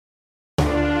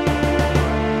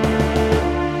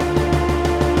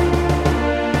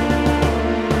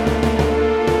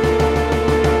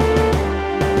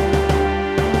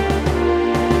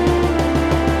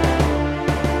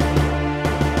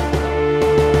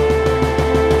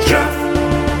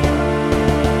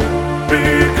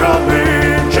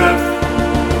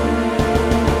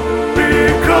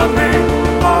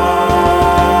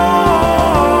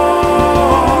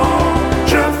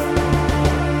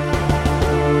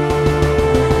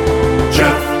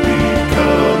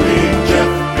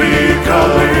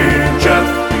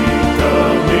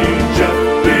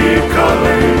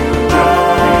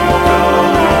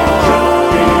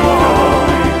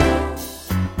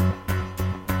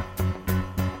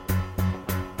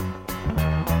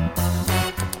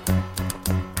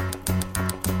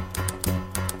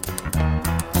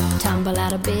Scramble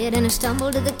out of bed and I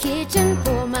stumble to the kitchen,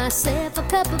 pour myself a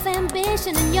cup of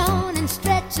ambition and yawn and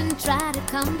stretch and try to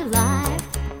come to life.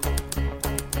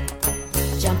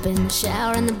 Jump in the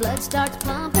shower and the blood starts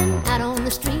pumping. Out on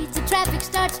the streets the traffic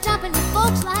starts jumping with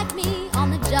folks like me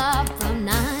on the job from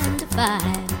 9 to 5.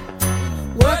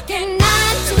 Working 9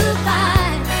 to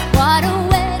 5, what a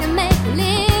way to make a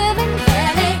living.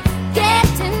 Barely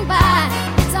getting by,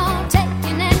 it's all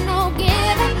taking and no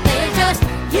giving. They just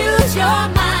use your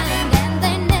mind and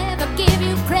they never give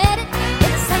you credit.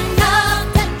 It's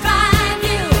enough to drive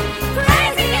you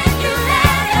crazy and you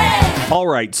let it. All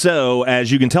right, so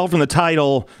as you can tell from the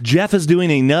title, Jeff is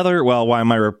doing another, well, why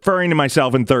am I referring to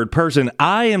myself in third person?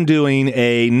 I am doing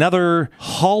another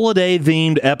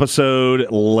holiday-themed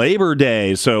episode, Labor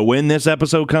Day. So when this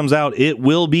episode comes out, it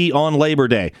will be on Labor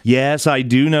Day. Yes, I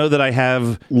do know that I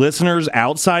have listeners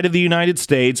outside of the United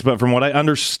States, but from what I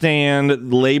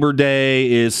understand, Labor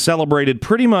Day is celebrated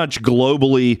pretty much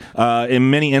globally. In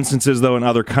many instances, though, in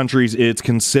other countries, it's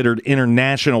considered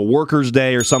International Workers'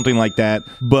 Day or something like that.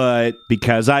 But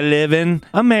because I live in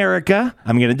America,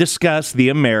 I'm going to discuss the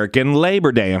American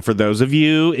Labor Day. And for those of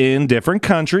you in different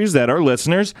countries that are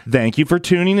listeners, thank you for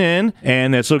tuning in.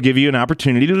 And this will give you an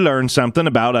opportunity to learn something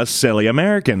about us silly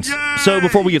Americans. Yay! So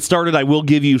before we get started, I will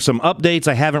give you some updates.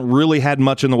 I haven't really had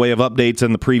much in the way of updates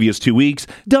in the previous 2 weeks.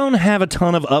 Don't have a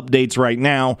ton of updates right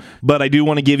now, but I do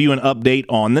want to give you an update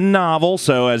on the novel.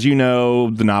 So as you know,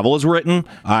 the novel is written.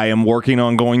 I am working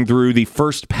on going through the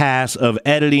first pass of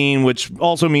editing, which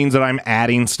also means that I'm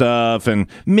adding stuff and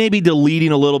maybe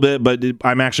deleting a little bit, but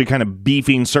I'm actually kind of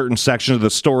beefing certain sections of the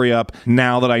story up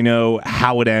now that I know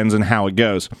how it ends and how it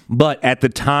goes. But at the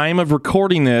time of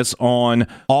recording this on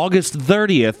August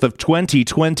 30th of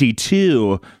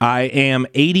 2022, I am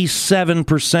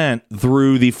 87%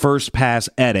 through the first pass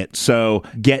edit. So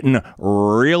getting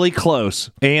really close.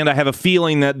 And I have a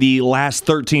feeling that the last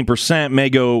 13% may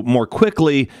go more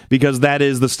quickly because that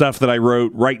is the stuff that I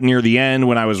wrote right near the end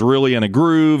when I was really in a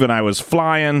groove and I was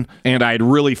flying and I had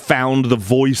really found the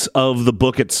voice of the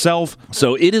book itself.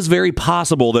 So it is very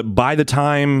possible that by the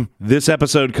time this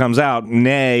episode comes out,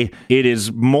 nay, it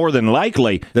is more than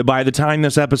likely that by the time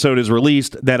this episode is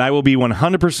released, that I will be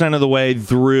 100% of the way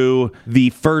through the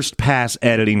first pass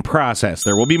editing process.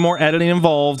 There will be more editing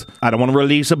involved. I don't want to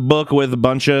release a book with a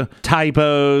bunch of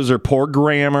typos or poor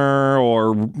grammar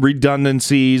or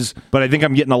redundancies, but I think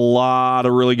I'm getting a lot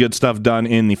of really good stuff done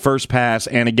in the first pass.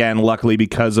 And again, luckily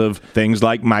because of things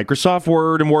like Microsoft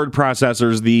Word and word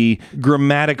processors, the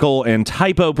grammatical and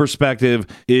typo perspective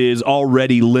is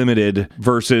already limited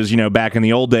versus, back in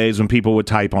the old days when people would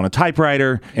type on a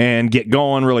typewriter and get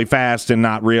going really fast and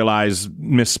not realize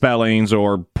misspellings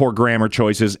or poor grammar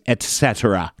choices,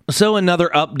 etc. So another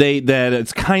update that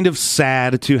it's kind of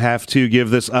sad to have to give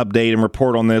this update and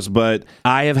report on this, but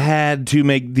I have had to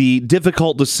make the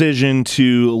difficult decision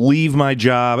to leave my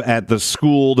job at the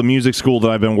school, the music school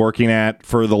that I've been working at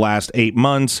for the last 8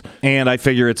 months, and I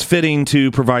figure it's fitting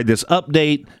to provide this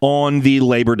update on the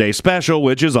Labor Day special,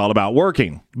 which is all about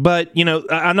working. But,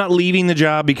 I'm not leaving the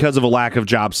job because of a lack of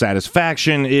job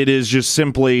satisfaction. It is just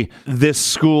simply this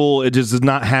school, it just does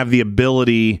not have the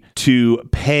ability to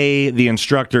pay the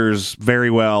instructors very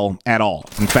well at all.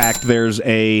 In fact, there's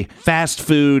a fast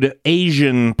food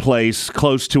Asian place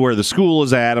close to where the school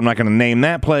is at. I'm not going to name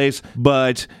that place,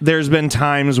 but there's been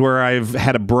times where I've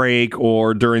had a break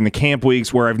or during the camp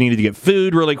weeks where I've needed to get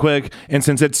food really quick. And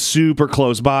since it's super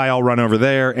close by, I'll run over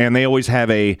there. And they always have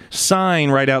a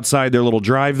sign right outside their little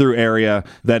drive-through area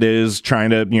that is trying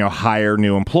to, hire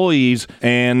new employees.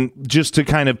 And just to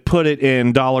kind of put it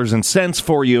in dollars and cents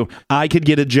for you, I could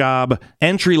get a job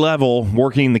entry level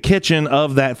working the kitchen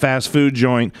of that fast food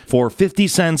joint for 50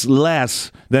 cents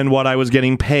less than what I was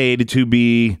getting paid to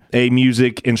be a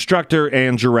music instructor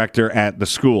and director at the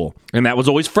school. And that was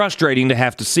always frustrating to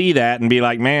have to see that and be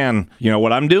like, man,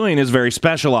 what I'm doing is very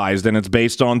specialized and it's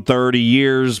based on 30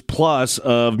 years plus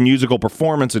of musical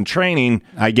performance and training.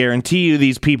 I guarantee you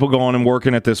these people going and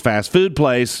working at this fast food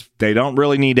place, they don't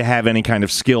really need to have any kind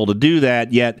of skill to do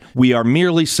that, yet we are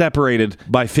merely separated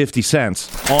by 50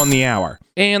 cents on the hour.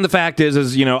 And the fact is,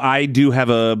 I do have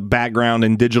a background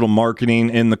in digital marketing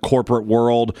in the corporate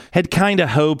world. Had kind of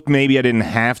hoped maybe I didn't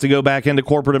have to go back into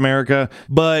corporate America,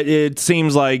 but it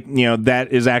seems like, that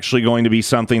is actually going to be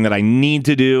something that I need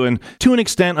to do. And to an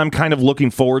extent, I'm kind of looking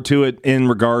forward to it in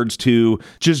regards to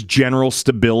just general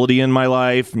stability in my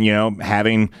life,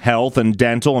 having health and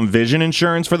dental and vision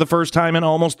insurance for the first time in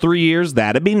almost 3 years.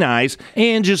 That'd be nice.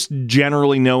 And just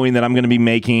generally knowing that I'm going to be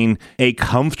making a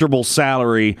comfortable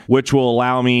salary, which will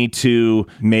allow me to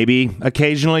maybe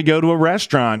occasionally go to a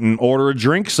restaurant and order a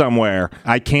drink somewhere.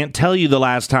 I can't tell you the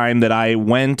last time that I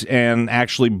went and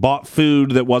actually bought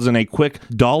food that wasn't a quick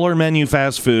dollar menu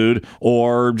fast food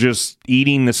or just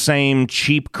eating the same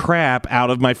cheap crap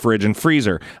out of my fridge and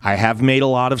freezer. I have made a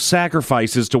lot of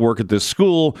sacrifices to work at this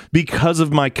school because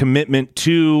of my commitment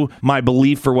to my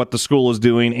belief for what the school is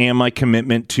doing and my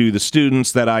commitment to the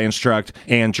students that I instruct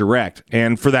and direct.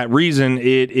 And for that reason,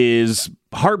 it is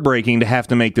heartbreaking to have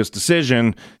to make this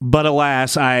decision, but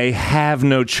alas, I have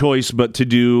no choice but to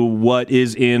do what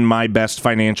is in my best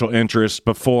financial interest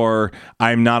before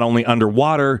I'm not only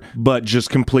underwater, but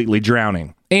just completely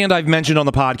drowning. And I've mentioned on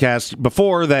the podcast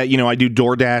before that, I do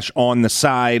DoorDash on the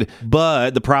side,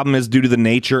 but the problem is due to the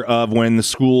nature of when the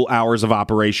school hours of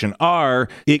operation are,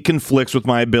 it conflicts with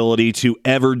my ability to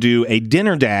ever do a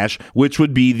dinner dash, which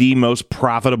would be the most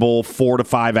profitable 4 to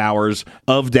 5 hours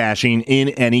of dashing in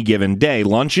any given day.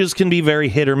 Lunches can be very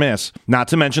hit or miss, not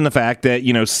to mention the fact that,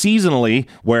 seasonally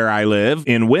where I live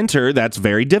in winter, that's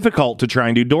very difficult to try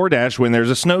and do DoorDash when there's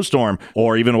a snowstorm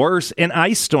or even worse, an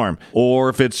ice storm, or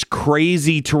if it's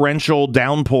crazy torrential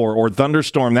downpour or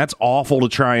thunderstorm, that's awful to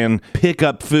try and pick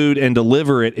up food and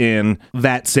deliver it in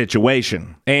that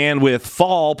situation. And with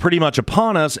fall pretty much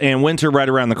upon us and winter right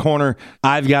around the corner,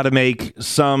 I've got to make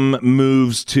some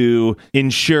moves to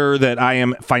ensure that I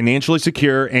am financially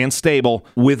secure and stable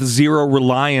with zero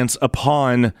reliance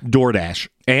upon DoorDash.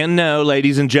 And no,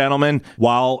 ladies and gentlemen,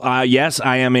 while yes,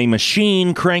 I am a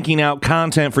machine cranking out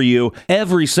content for you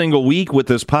every single week with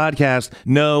this podcast,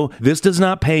 no, this does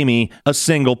not pay me a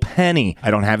single penny. I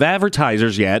don't have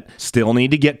advertisers yet. Still need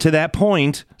to get to that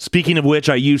point. Speaking of which,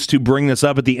 I used to bring this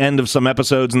up at the end of some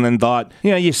episodes and then thought,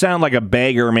 you sound like a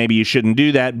beggar. Maybe you shouldn't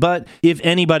do that. But if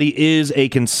anybody is a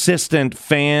consistent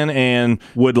fan and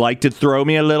would like to throw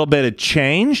me a little bit of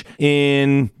change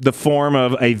in the form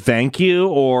of a thank you,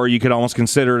 or you could almost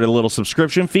consider it a little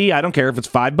subscription fee. I don't care if it's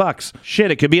 $5.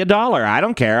 Shit, it could be $1. I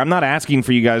don't care. I'm not asking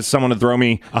for you guys, someone to throw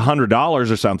me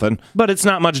 $100 or something, but it's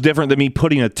not much different than me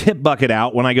putting a tip bucket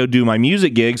out when I go do my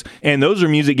music gigs. And those are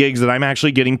music gigs that I'm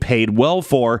actually getting paid well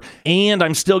for. And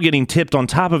I'm still getting tipped on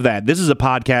top of that. This is a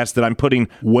podcast that I'm putting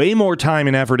way more time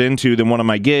and effort into than one of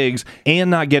my gigs and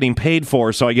not getting paid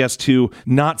for. So I guess to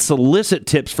not solicit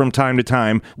tips from time to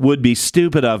time would be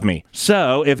stupid of me.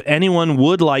 So if anyone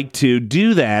would like to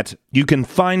do that, you can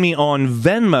find me on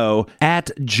Venmo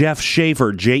at Jeff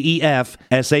Schaffer,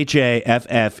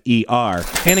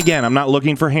 JEFSHAFFER. And again, I'm not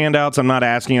looking for handouts. I'm not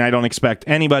asking. I don't expect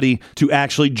anybody to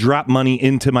actually drop money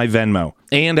into my Venmo.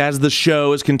 And as the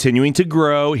show is continuing to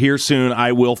grow, here soon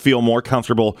I will feel more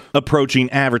comfortable approaching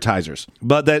advertisers.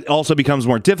 But that also becomes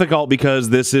more difficult because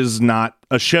this is not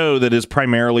a show that is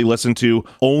primarily listened to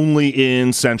only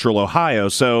in Central Ohio.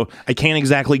 So I can't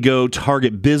exactly go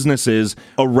target businesses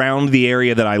around the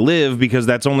area that I live because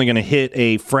that's only going to hit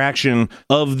a fraction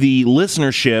of the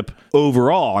listenership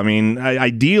overall. I mean,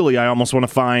 ideally, I almost want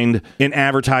to find an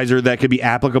advertiser that could be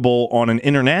applicable on an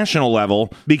international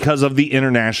level because of the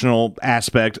international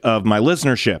aspect of my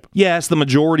listenership. Yes, the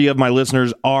majority of my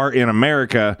listeners are in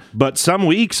America, but some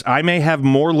weeks I may have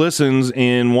more listens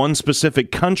in one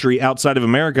specific country outside of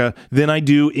America than I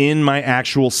do in my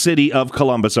actual city of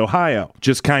Columbus, Ohio.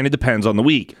 Just kind of depends on the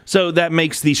week. So that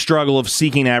makes the struggle of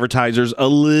seeking advertisers a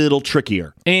little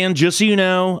trickier. And just so you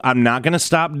know, I'm not going to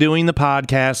stop doing the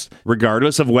podcast,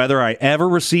 regardless of whether I ever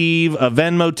receive a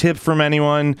Venmo tip from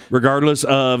anyone, regardless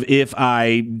of if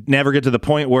I never get to the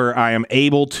point where I am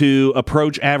able to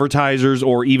approach advertisers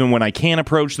or even when I can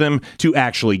approach them to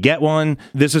actually get one.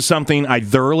 This is something I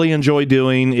thoroughly enjoy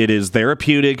doing. It is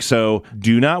therapeutic, so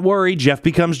do not worry, Jeff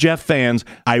Becomes Jeff fans.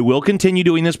 I will continue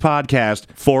doing this podcast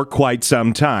for quite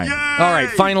some time. Yay! All right,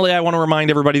 finally, I want to remind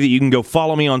everybody that you can go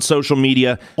follow me on social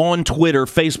media, on Twitter,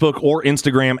 Facebook, or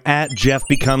Instagram at Jeff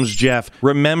Becomes Jeff.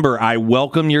 Remember, I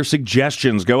welcome your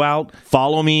suggestions. Go out,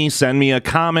 follow me, send me a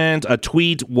comment, a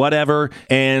tweet, whatever,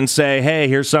 and say, hey,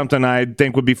 here's something I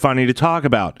think would be funny to talk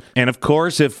about. And of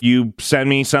course, if you send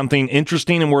me something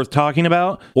interesting and worth talking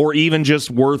about, or even just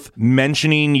worth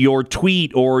mentioning your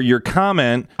tweet or your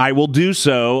comment, I will do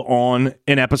so on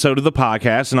an episode of the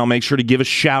podcast, and I'll make sure to give a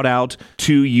shout out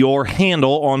to your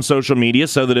handle on social media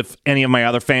so that if any of my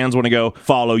other fans want to go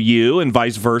follow you and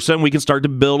vice versa, and we can start to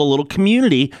build a little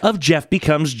community of Jeff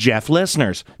Becomes Jeff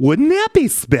listeners. Wouldn't that be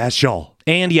special?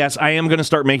 And yes, I am going to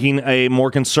start making a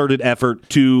more concerted effort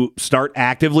to start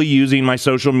actively using my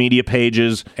social media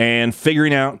pages and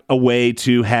figuring out a way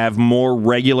to have more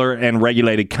regular and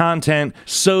regulated content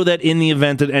so that in the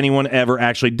event that anyone ever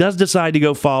actually does decide to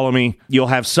go follow me, you'll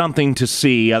have something to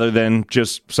see other than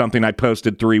just something I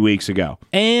posted 3 weeks ago.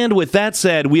 And with that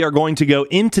said, we are going to go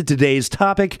into today's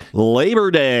topic,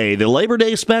 Labor Day, the Labor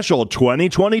Day Special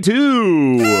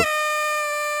 2022.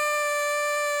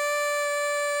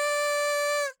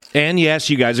 And yes,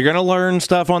 you guys are going to learn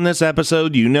stuff on this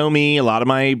episode. You know me. A lot of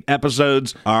my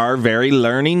episodes are very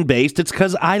learning based. It's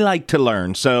because I like to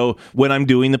learn. So when I'm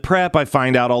doing the prep, I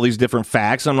find out all these different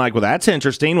facts. I'm like, well, that's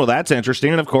interesting. Well, that's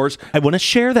interesting. And of course, I want to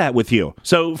share that with you.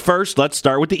 So first, let's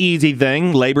start with the easy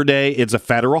thing. Labor Day, it's a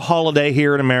federal holiday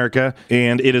here in America,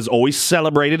 and it is always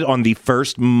celebrated on the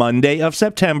first Monday of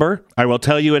September. I will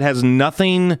tell you, it has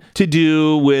nothing to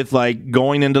do with like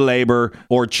going into labor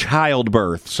or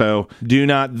childbirth. So do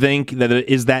not think that it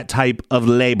is that type of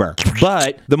labor.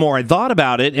 But the more I thought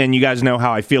about it, and you guys know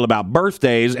how I feel about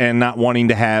birthdays and not wanting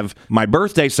to have my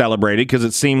birthday celebrated because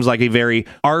it seems like a very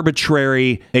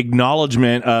arbitrary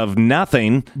acknowledgement of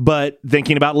nothing, but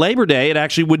thinking about Labor Day, it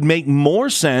actually would make more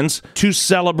sense to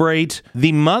celebrate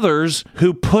the mothers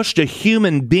who pushed a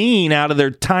human being out of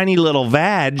their tiny little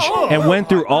vag and went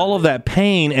through all of that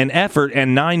pain and effort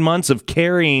and 9 months of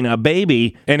carrying a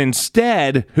baby. And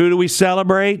instead, who do we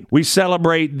celebrate? We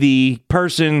celebrate the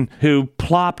person who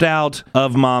plopped out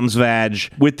of mom's vag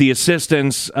with the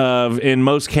assistance of, in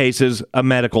most cases, a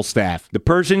medical staff. The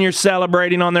person you're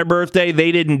celebrating on their birthday,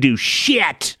 they didn't do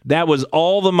shit. That was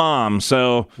all the mom.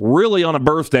 So really on a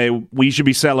birthday, we should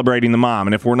be celebrating the mom.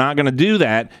 And if we're not going to do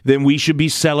that, then we should be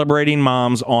celebrating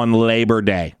moms on Labor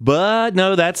Day. But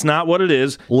no, that's not what it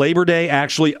is. Labor Day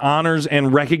actually honors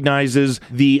and recognizes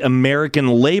the American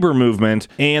labor movement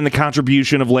and the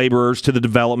contribution of laborers to the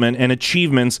development and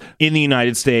achievements in the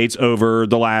United States over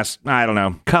the last, I don't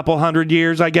know, couple hundred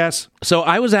years, I guess. So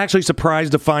I was actually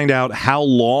surprised to find out how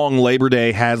long Labor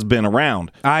Day has been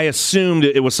around. I assumed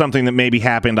it was something that maybe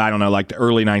happened, I don't know, like the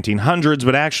early 1900s,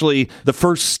 but actually the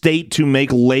first state to make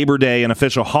Labor Day an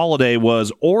official holiday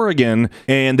was Oregon,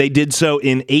 and they did so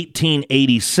in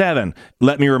 1887.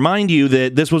 Let me remind you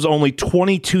that this was only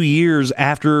 22 years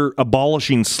after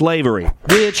abolishing slavery,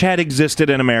 which had existed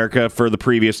in America for the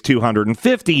previous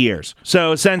 250 years.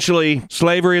 So essentially,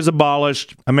 slavery is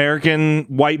abolished. American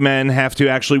white men have to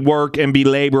actually work and be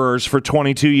laborers for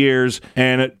 22 years,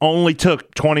 and it only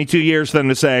took 22 years for them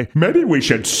to say, maybe we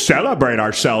should celebrate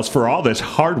ourselves for all this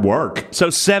hard work. So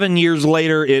 7 years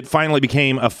later, it finally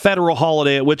became a federal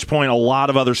holiday, at which point a lot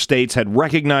of other states had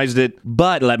recognized it.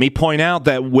 But let me point out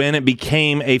that when it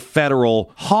became a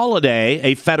federal holiday,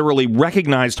 a federally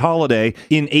recognized holiday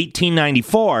in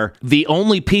 1894, the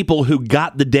only people who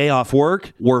got the day off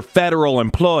work were federal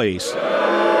employees.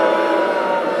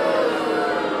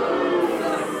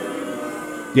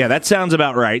 Yeah, that sounds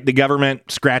about right. The government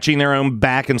scratching their own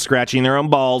back and scratching their own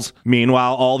balls.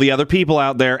 Meanwhile, all the other people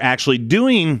out there actually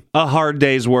doing a hard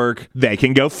day's work, they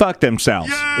can go fuck themselves.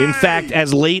 Yay! In fact,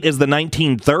 as late as the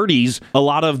 1930s, a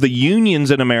lot of the unions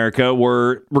in America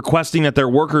were requesting that their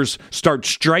workers start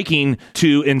striking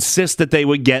to insist that they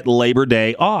would get Labor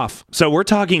Day off. So we're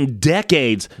talking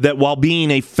decades that while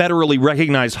being a federally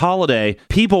recognized holiday,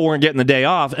 people weren't getting the day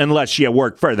off unless you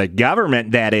work for the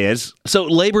government, that is. So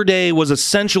Labor Day was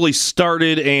essentially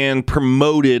started and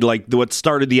promoted, like what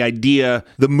started the idea,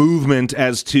 the movement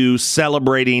as to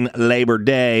celebrating Labor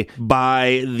Day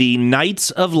by the Knights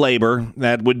of Labor.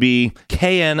 That would be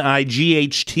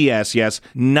Knights, yes,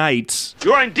 Knights.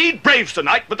 You are indeed brave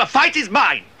tonight, but the fight is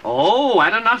mine. Oh,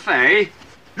 had enough, eh?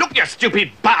 Look, you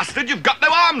stupid bastard, you've got no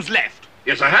arms left.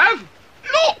 Yes, I have.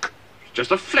 Look! It's just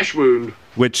a flesh wound.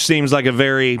 Which seems like a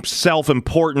very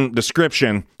self-important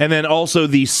description. And then also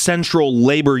the Central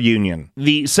Labor Union.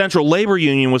 The Central Labor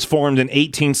Union was formed in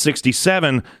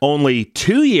 1867, only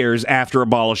 2 years after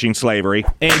abolishing slavery.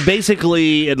 And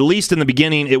basically, at least in the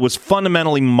beginning, it was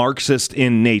fundamentally Marxist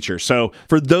in nature. So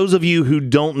for those of you who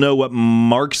don't know what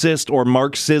Marxist or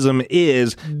Marxism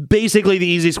is, basically the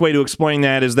easiest way to explain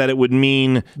that is that it would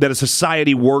mean that a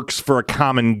society works for a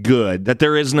common good, that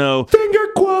there is no finger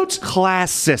quotes class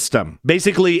system.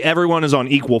 Basically, everyone is on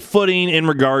equal footing in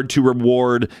regard to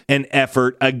reward and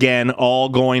effort, again, all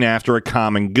going after a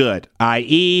common good,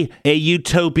 i.e., a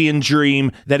utopian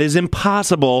dream that is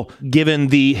impossible given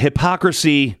the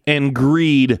hypocrisy and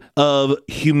greed of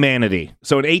humanity.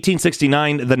 So in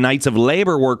 1869, the Knights of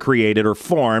Labor were created or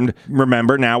formed.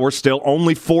 Remember, now we're still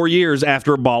only 4 years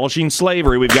after abolishing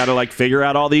slavery. We've got to figure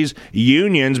out all these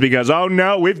unions because, oh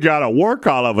no, we've got to work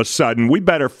all of a sudden. We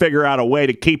better figure out a way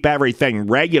to keep everything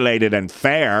regulated and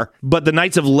unfair. But the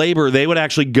Knights of Labor, they would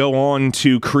actually go on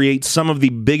to create some of the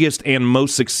biggest and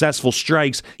most successful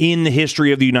strikes in the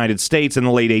history of the United States in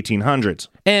the late 1800s.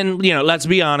 And, let's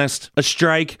be honest, a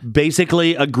strike,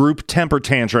 basically a group temper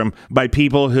tantrum by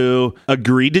people who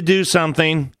agreed to do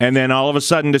something and then all of a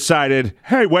sudden decided,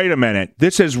 hey, wait a minute,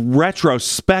 this is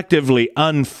retrospectively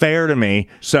unfair to me,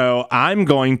 so I'm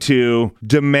going to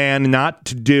demand not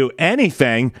to do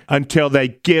anything until they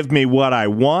give me what I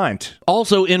want.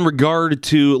 Also, in regard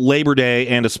to Labor Day,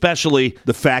 and especially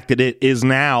the fact that it is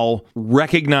now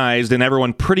recognized and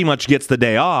everyone pretty much gets the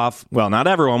day off, well, not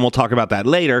everyone, we'll talk about that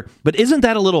later, but isn't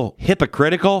that a little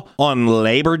hypocritical on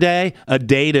Labor Day, a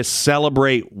day to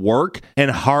celebrate work and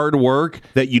hard work,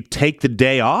 that you take the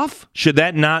day off? Should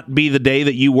that not be the day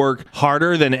that you work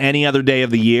harder than any other day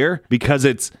of the year because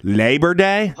it's Labor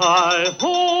Day?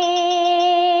 Hi-ho!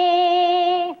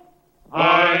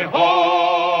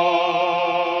 Hi-ho!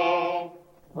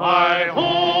 Hi-ho!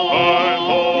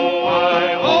 Hi-ho!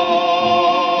 Hi-ho!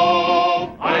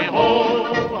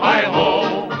 Hi-ho!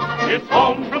 Hi-ho! It's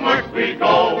home from work we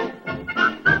go.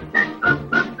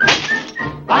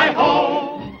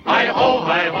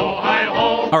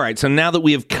 All right, so now that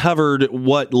we have covered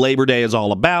what Labor Day is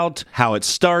all about, how it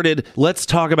started, let's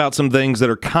talk about some things that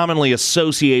are commonly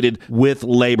associated with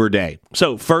Labor Day.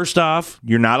 So first off,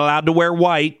 you're not allowed to wear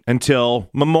white until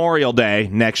Memorial Day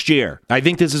next year. I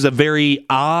think this is a very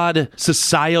odd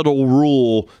societal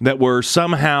rule that we're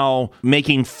somehow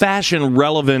making fashion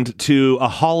relevant to a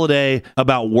holiday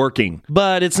about working.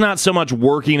 But it's not so much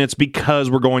working, it's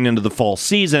because we're going into the fall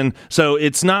season. So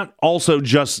it's not also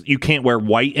just you can't wear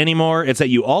white anymore, it's that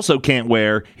you also can't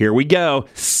wear, here we go,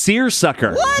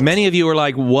 seersucker. What? Many of you are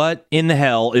like, what in the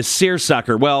hell is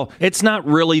seersucker? Well, it's not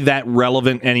really that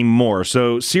relevant anymore.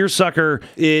 So seersucker,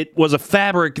 it was a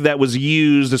fabric that was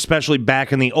used especially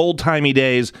back in the old-timey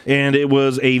days, and it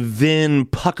was a thin,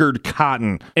 puckered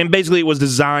cotton. And basically it was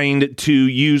designed to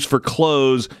use for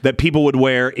clothes that people would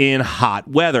wear in hot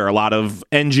weather. A lot of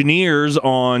engineers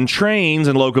on trains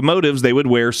and locomotives, they would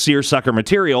wear seersucker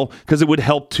material because it would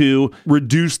help to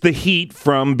reduce the heat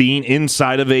from being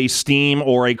inside of a steam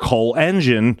or a coal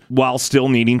engine while still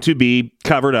needing to be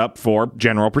covered up for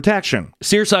general protection.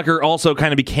 Seersucker also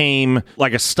kind of became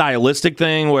like a stylistic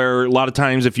thing where a lot of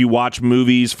times if you watch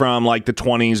movies from like the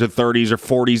 20s or 30s or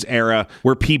 40s era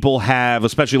where people have,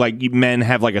 especially like men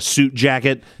have like a suit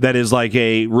jacket that is like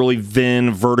a really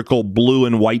thin vertical blue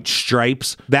and white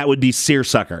stripes, that would be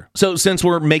seersucker. So since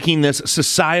we're making this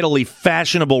societally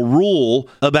fashionable rule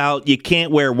about you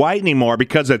can't wear white anymore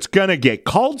because it's gonna get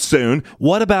cold soon,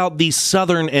 what about the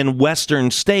southern and western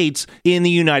states in the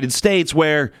United States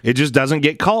where it just doesn't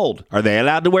get cold? Are they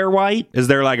allowed to wear white? Is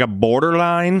there like a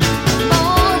borderline?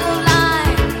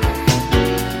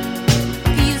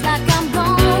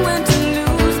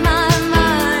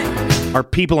 Are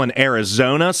people in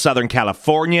Arizona, Southern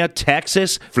California,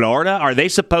 Texas, Florida, are they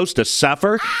supposed to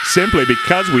suffer simply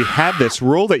because we have this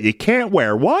rule that you can't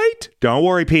wear white? Don't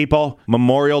worry, people.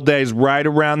 Memorial Day's right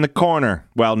around the corner.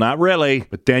 Well, not really,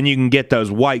 but then you can get those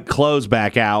white clothes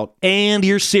back out and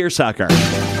your seersucker.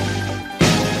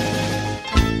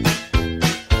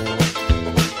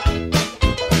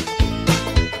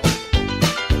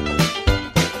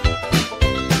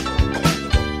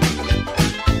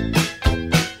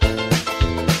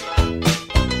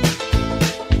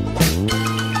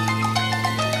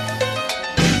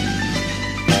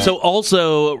 So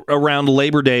also around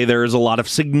Labor Day, there is a lot of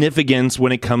significance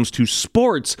when it comes to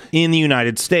sports in the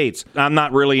United States. I'm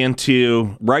not really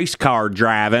into race car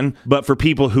driving, but for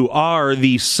people who are,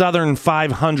 the Southern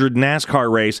 500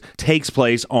 NASCAR race takes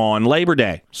place on Labor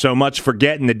Day. So much for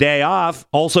getting the day off.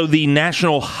 Also, the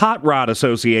National Hot Rod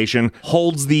Association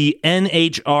holds the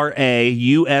NHRA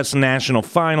U.S. National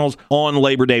Finals on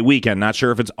Labor Day weekend. Not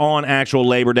sure if it's on actual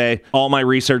Labor Day. All my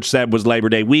research said was Labor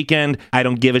Day weekend. I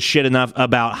don't give a shit enough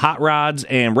about hot rods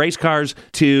and race cars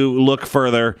to look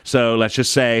further, so let's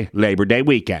just say Labor Day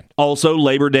weekend. Also,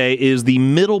 Labor Day is the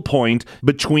middle point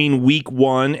between week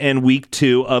 1 and week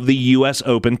 2 of the U.S.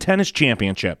 Open Tennis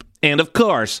Championship. And of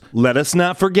course, let us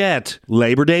not forget,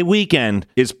 Labor Day weekend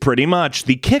is pretty much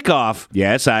the kickoff,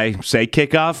 yes, I say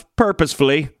kickoff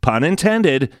purposefully, pun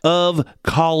intended, of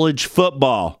college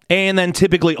football. And then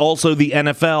typically also the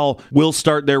NFL will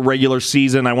start their regular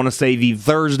season, I want to say the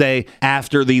Thursday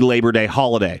after the Labor Day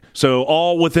holiday. So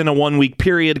all within a 1-week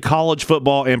period, college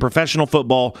football and professional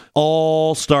football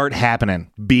all start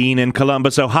happening. Being in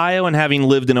Columbus, Ohio, and having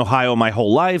lived in Ohio my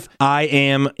whole life, I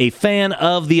am a fan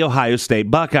of the Ohio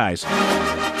State Buckeyes.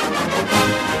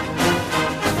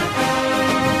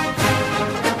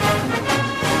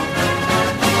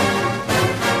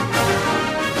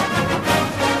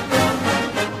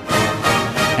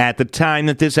 At the time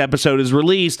that this episode is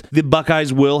released, the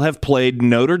Buckeyes will have played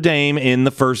Notre Dame in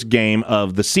the first game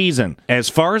of the season. As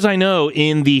far as I know,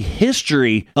 in the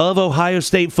history of Ohio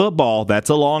State football,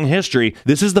 that's a long history,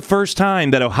 this is the first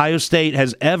time that Ohio State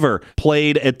has ever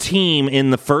played a team in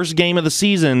the first game of the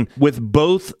season with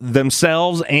both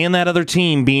themselves and that other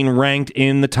team being ranked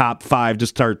in the top 5 to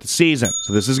start the season.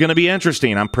 So this is going to be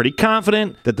interesting. I'm pretty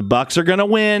confident that the Bucs are going to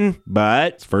win,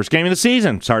 but it's first game of the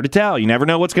season. It's hard to tell. You never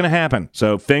know what's going to happen.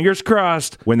 So fingers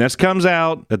crossed when this comes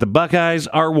out that the Buckeyes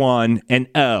are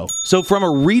 1-0. So from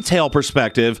a retail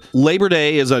perspective, Labor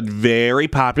Day is a very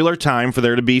popular time for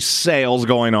there to be sales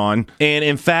going on. And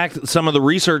in fact, some of the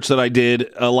research that I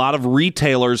did, a lot of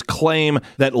retailers claim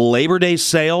that Labor Day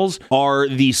sales are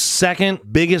the second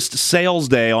biggest sales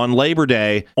day on Labor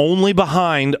Day, only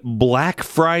behind Black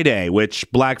Friday,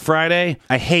 which Black Friday,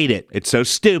 I hate it. It's so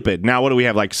stupid. Now, what do we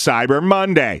have, like Cyber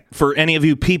Monday? For any of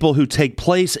you people who take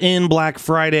place in Black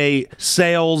Friday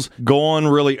sales, going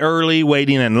really early,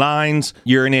 waiting in lines,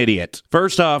 you're an idiot.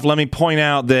 First off, let me point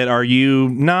out that are you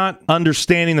not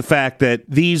understanding the fact that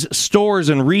these stores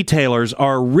and retailers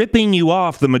are ripping you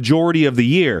off the majority of the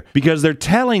year because they're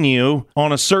telling you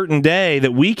on a certain day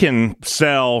that we can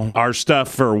sell our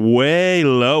stuff for way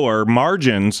lower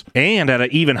margins and at an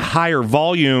even higher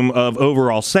volume of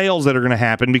overall sales that are going to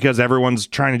happen because everyone's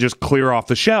trying to just clear off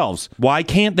the shelves. Why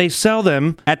can't they sell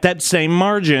them at that same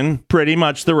margin pretty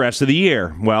much the rest of the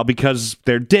year? Well, because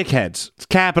they're dickheads. It's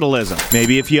capitalism.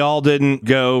 Maybe if y'all didn't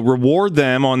go reward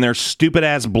them on their stupid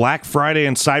ass Black Friday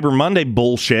and Cyber Monday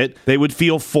bullshit, they would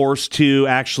feel forced to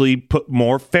actually put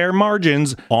more fair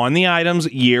margins on the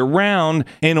items year round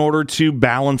in order to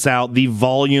balance out the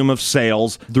volume of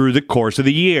sales through the course of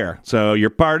the year. So you're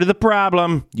part of the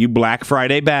problem, you Black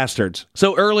Friday bastards.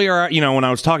 So earlier, when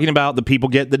I was talking about the people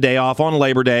get the day off on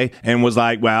Labor Day and was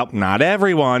like, well, not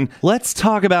everyone. Let's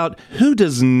talk about who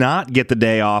does not get the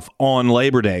day off on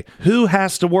Labor Day. Who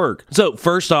has to work? So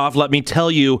first off, let me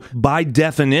tell you by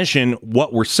definition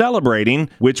what we're celebrating,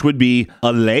 which would be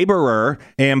a laborer.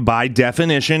 And by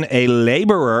definition, a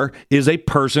laborer is a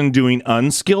person doing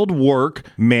unskilled work,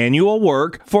 manual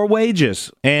work for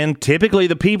wages. And typically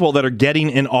the people that are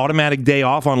getting an automatic day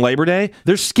off on Labor Day,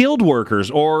 they're skilled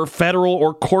workers or federal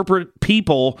or corporate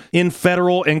people in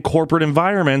federal and corporate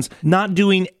environments not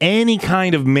doing any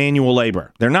kind of manual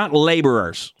labor. They're not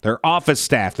laborers. They're office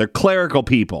staff. They're clerical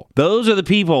people. Those are the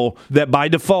people that by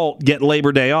default get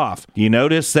Labor Day off. You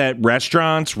notice that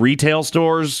restaurants, retail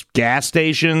stores, gas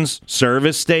stations,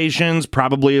 service stations,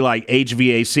 probably like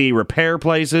HVAC repair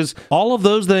places, all of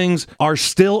those things are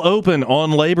still open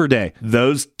on Labor Day.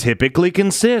 Those typically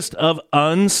consist of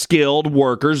unskilled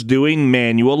workers doing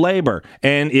manual labor.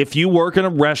 And if you work in a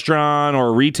restaurant or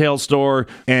a retail store,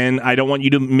 and I don't want you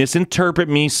to misinterpret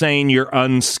me saying you're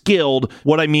unskilled,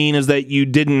 what I mean is that you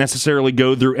didn't necessarily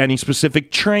go through any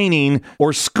specific training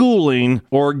or schooling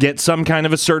or get some kind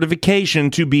of a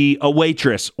certification to be a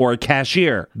waitress or a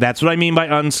cashier. That's what I mean by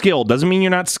unskilled. Doesn't mean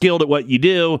you're not skilled at what you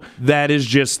do. That is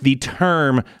just the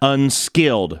term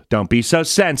unskilled. Don't be so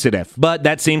sensitive. But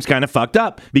that seems kind of fucked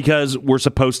up because we're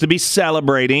supposed to be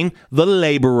celebrating the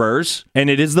laborers, and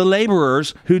it is the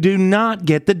laborers who do not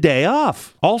get the day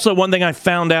off. Also, one thing I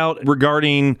found out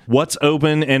regarding what's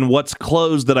open and what's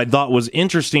closed that I thought was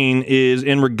interesting is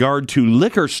in regard to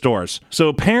liquor stores. So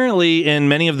apparently in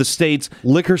many of the states,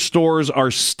 liquor stores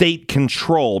are state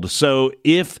controlled. So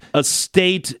if a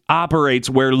state operates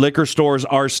where liquor stores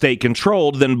are state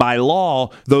controlled, then by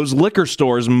law, those liquor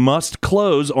stores must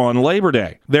close on Labor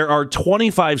Day. There are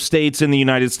 25 states in the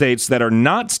United States that are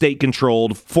not state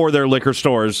controlled for their liquor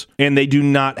stores, and they do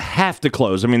not have to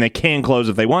close. I mean, they can close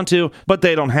if they want to, but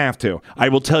they don't have to. I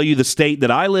will tell you the state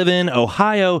that I live in,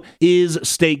 Ohio, is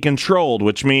state controlled,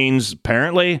 which means,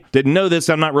 apparently, didn't know this,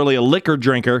 I'm not really a liquor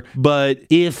drinker, but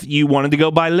if you wanted to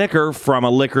go buy liquor from a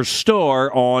liquor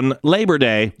store on Labor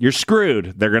Day, you're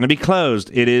screwed. They're going to be closed.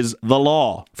 It is the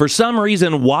law. For some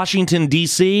reason, Washington,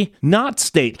 D.C., not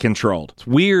state controlled. It's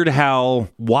weird how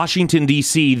Washington,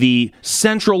 D.C., the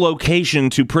central location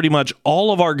to pretty much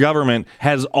all of our government,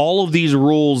 has all of these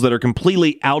rules that are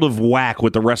completely out of whack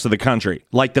with the rest of the country.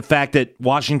 Like the fact that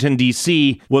Washington,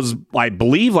 D.C. was, I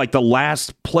believe, like the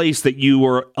last place that you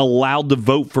were allowed to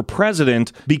vote for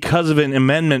president because of an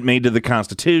amendment made to the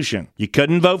Constitution. You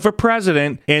couldn't vote for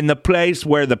president in the place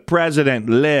where the president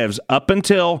lives up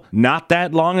until not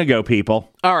that long ago, people.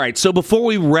 All right, so before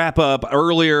we wrap up,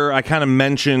 earlier I kind of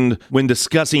mentioned when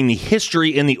discussing the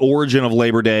history and the origin of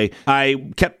Labor Day,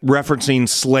 I kept referencing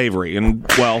slavery. And,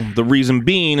 well, the reason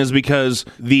being is because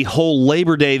the whole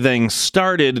Labor Day thing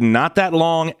started not that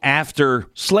long after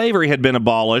slavery had been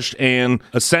abolished, and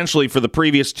essentially for the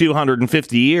previous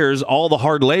 250 years, all the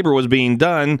hard labor was being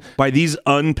done by these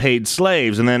unpaid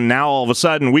slaves. And then now all of a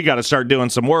sudden, we got to start doing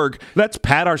some work. Let's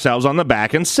pat ourselves on the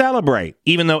back and celebrate.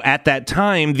 Even though at that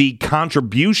time, the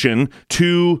contribution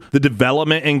to the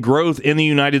development and growth in the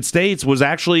United States was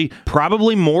actually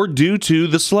probably more due to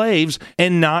the slaves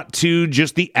and not to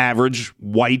just the average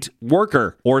white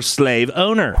worker or slave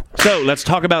owner. So let's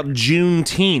talk about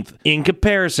Juneteenth in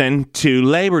comparison to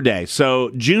Labor Day. So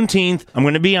Juneteenth, I'm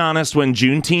going to be honest, when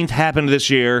Juneteenth happened this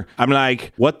year, I'm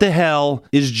like, what the hell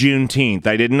is Juneteenth?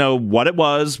 I didn't know what it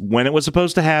was, when it was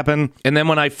supposed to happen. And then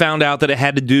when I found out that it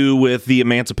had to do with the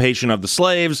emancipation of the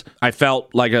slaves, I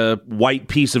felt like a white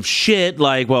piece of shit,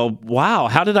 like, well, wow,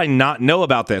 how did I not know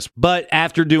about this? But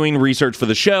after doing research for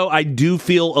the show, I do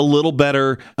feel a little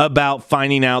better about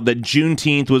finding out that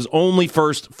Juneteenth was only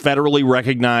first federally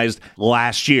recognized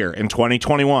last year in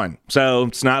 2021. So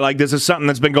it's not like this is something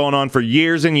that's been going on for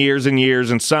years and years and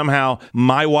years, and somehow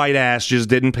my white ass just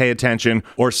didn't pay attention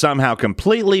or somehow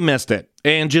completely missed it.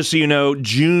 And just so you know,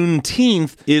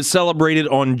 Juneteenth is celebrated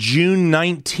on June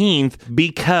 19th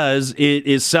because it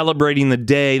is celebrating the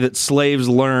day that slaves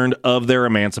learned of their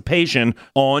emancipation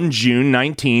on June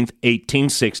 19th,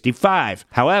 1865.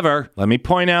 However, let me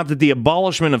point out that the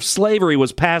abolishment of slavery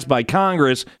was passed by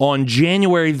Congress on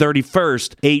January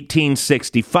 31st,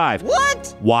 1865.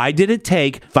 What? Why did it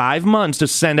take 5 months to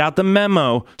send out the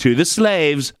memo to the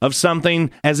slaves of something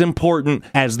as important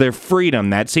as their freedom?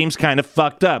 That seems kind of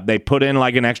fucked up. They put in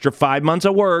like an extra 5 months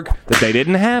of work that they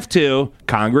didn't have to.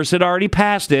 Congress had already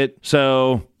passed it.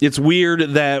 So it's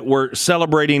weird that we're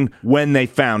celebrating when they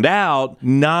found out,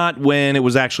 not when it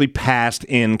was actually passed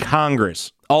in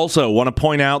Congress. Also, want to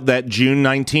point out that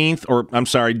Juneteenth,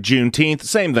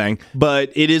 same thing,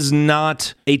 but it is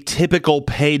not a typical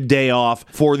paid day off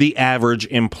for the average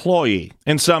employee.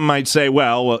 And some might say,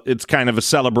 well, it's kind of a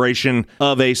celebration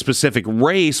of a specific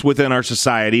race within our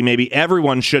society. Maybe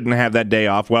everyone shouldn't have that day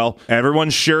off. Well, everyone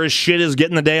sure as shit is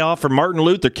getting the day off for Martin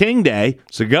Luther King Day.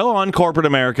 So go on, corporate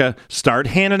America, start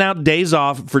handing out days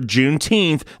off for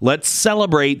Juneteenth. Let's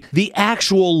celebrate the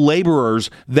actual laborers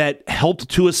that helped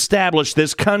to establish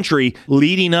this country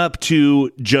leading up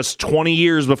to just 20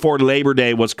 years before Labor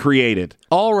Day was created.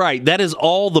 All right, that is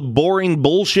all the boring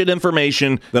bullshit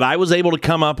information that I was able to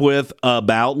come up with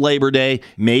about Labor Day.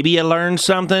 Maybe you learned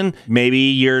something. Maybe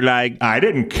you're like, I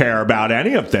didn't care about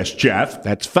any of this, Jeff.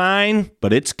 That's fine,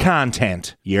 but it's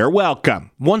content. You're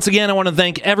welcome. Once again, I want to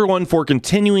thank everyone for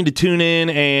continuing to tune in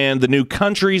and the new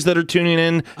countries that are tuning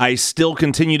in. I still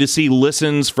continue to see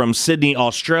listens from Sydney,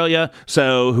 Australia.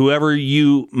 So whoever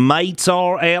you mates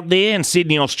are out there in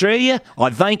Sydney, Australia,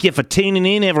 I thank you for tuning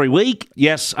in every week.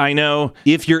 Yes, I know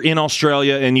if you're in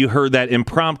Australia and you heard that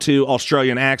impromptu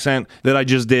Australian accent that I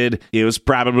just did, it was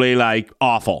probably like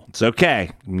awful. It's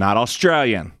okay. I'm not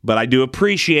Australian, but I do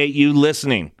appreciate you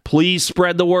listening. Please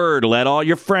spread the word. Let all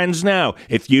your friends know.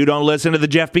 If you don't listen to the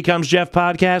Jeff Becomes Jeff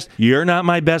podcast, you're not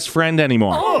my best friend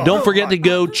anymore. Don't forget to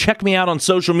go check me out on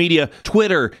social media,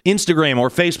 Twitter, Instagram, or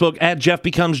Facebook at Jeff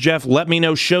Becomes Jeff. Let me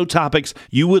know show topics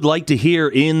you would like to hear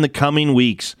in the coming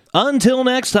weeks. Until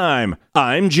next time,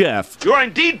 I'm Jeff. You are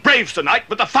indeed brave tonight,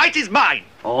 but the fight is mine.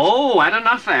 Oh, had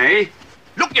enough, eh?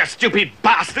 Look, you stupid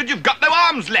bastard, you've got no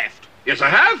arms left. Yes, I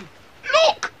have.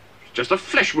 Look! It's just a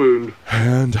flesh wound.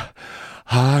 And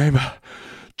I'm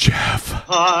Jeff.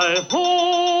 Hi-ho!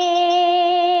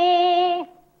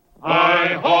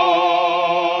 Hi-ho!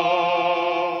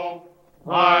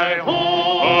 Hi-ho!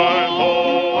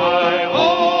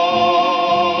 Hi-ho!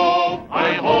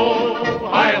 Hi-ho!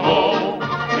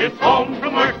 Hi-ho! It's home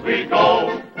from work we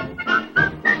go.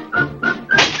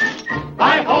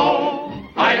 Hi-ho!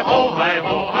 Hi-ho!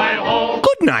 Hi-ho! Hi-ho!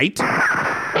 Good night.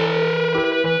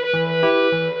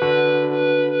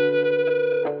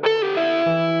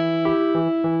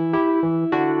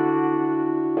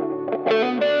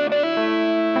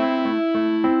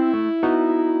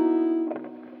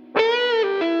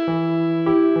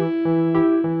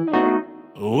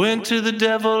 Went to the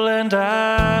devil and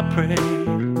I prayed,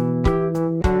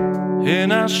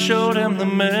 and I showed him the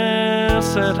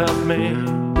mess that I've made.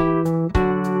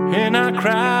 And I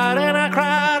cried and I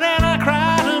cried and I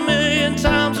cried 1,000,000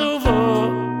 times over,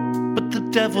 but the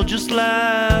devil just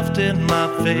laughed in my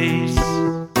face.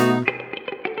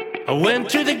 I went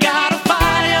to the God of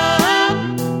fire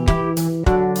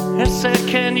and said,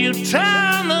 can you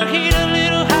turn the heat a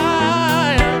little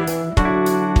higher?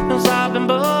 'Cause I've been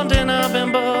burning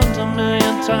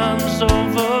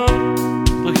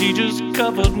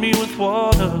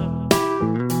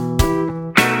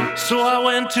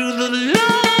to the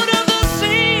Lord of the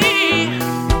sea.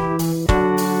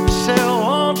 Said,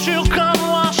 won't you come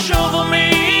wash over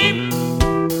me?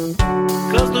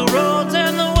 'Cause the roads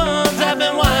and the ones have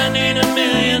been winding a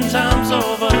million times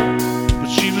over, but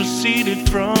she receded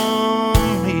from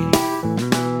me.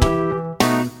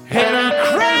 And I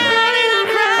cried and I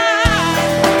cried.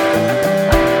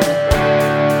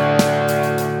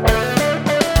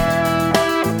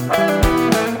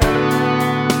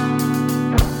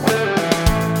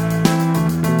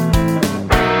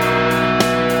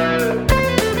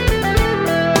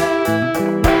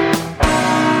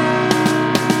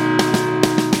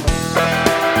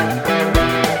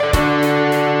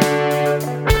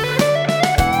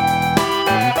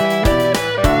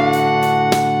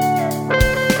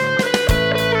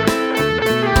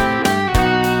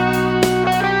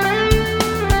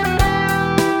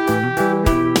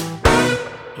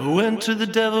 Went to the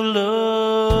devil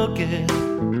again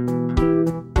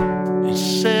and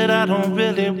said, I don't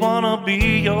really wanna be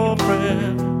your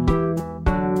friend.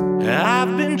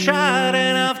 I've been tried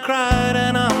and I've cried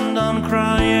and I'm done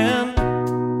crying.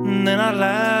 And then I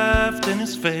laughed in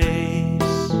his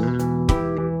face.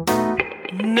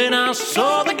 And then I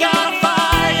saw the God of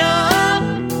fire.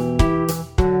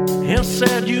 He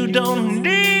said, you don't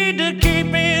need to keep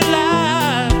me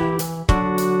alive,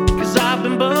 'cause I've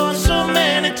been burned so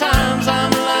many times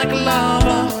I'm like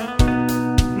lava.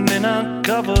 And then I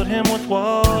covered him with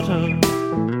water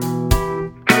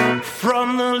from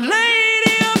the lake